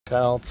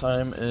Kyle,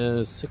 time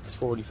is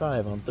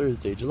 6:45 on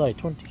Thursday, July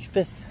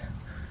 25th.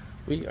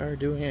 We are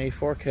doing a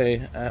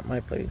 4K at my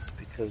place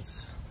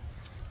because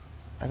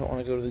I don't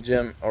want to go to the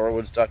gym or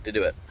Woodstock to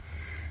do it.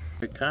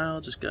 Kyle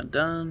just got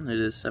done.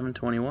 It is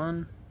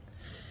 7:21.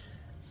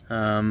 I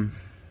don't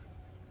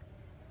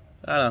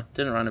know,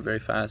 didn't run it very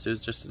fast. It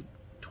was just a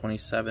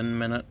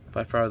 27-minute,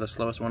 by far the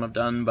slowest one I've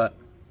done, but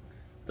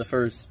the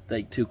first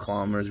like 2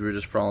 kilometers we were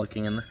just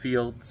frolicking in the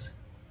fields.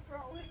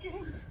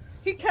 Frolicking?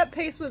 He kept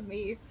pace with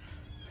me.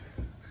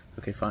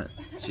 Okay, fine.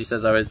 She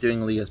says I was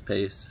doing Leah's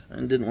pace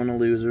and didn't want to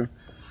lose her.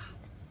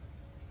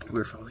 We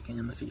were frolicking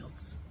in the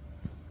fields.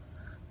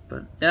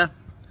 But yeah,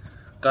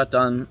 got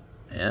done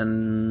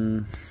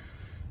and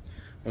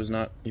was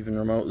not even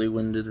remotely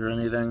winded or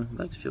anything.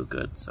 Legs feel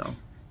good, so